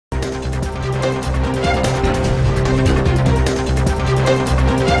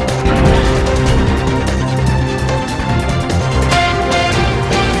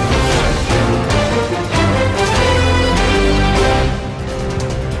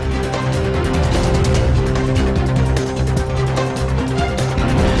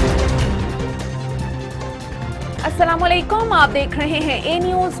ATV.com आप देख रहे हैं ए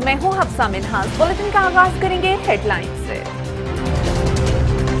न्यूज। मैं हूं हफ्सा मिन्हास। बुलेटिन का आगाज करेंगे हेडलाइन से।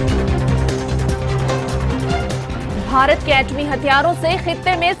 भारत के एटमी हथियारों से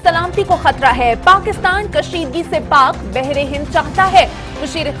खित्ते में सलामती को खतरा है। पाकिस्तान कशीदगी से पाक बहरे हिंद चाहता है।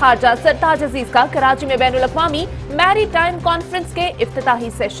 वज़ीर ख़ारजा सरताज अजीज का कराची में बैनुल अक़वामी मैरी टाइम कॉन्फ्रेंस के इफ्तिताही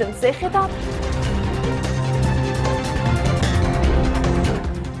सेशन से खिताब।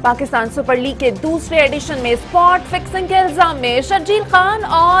 पाकिस्तान सुपर लीग के दूसरे एडिशन में स्पॉट फिक्सिंग के इल्जाम में शर्जील खान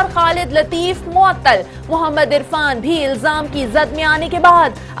और खालिद लतीफ मुअत्तल। मोहम्मद इरफान भी इल्जाम की जद में आने के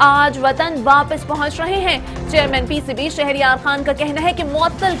बाद आज वतन वापस पहुंच रहे हैं। चेयरमैन पीसीबी शहरियार खान का कहना है कि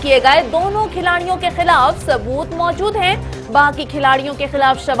मुअत्तल किए गए दोनों खिलाड़ियों के खिलाफ सबूत मौजूद हैं, बाकी खिलाड़ियों के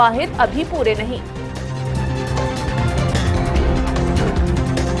खिलाफ शवाहिद अभी पूरे नहीं।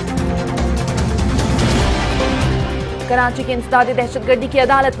 कराची की इंसदादी दहशतगर्दी की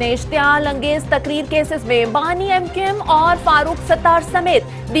अदालत ने इश्तियाल अंगेज तकरीर केसेस में बानी एमकेएम और फारूक सत्तार समेत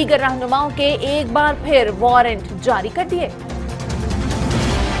दीगर रहनुमाओं के एक बार फिर वारंट जारी कर दिए।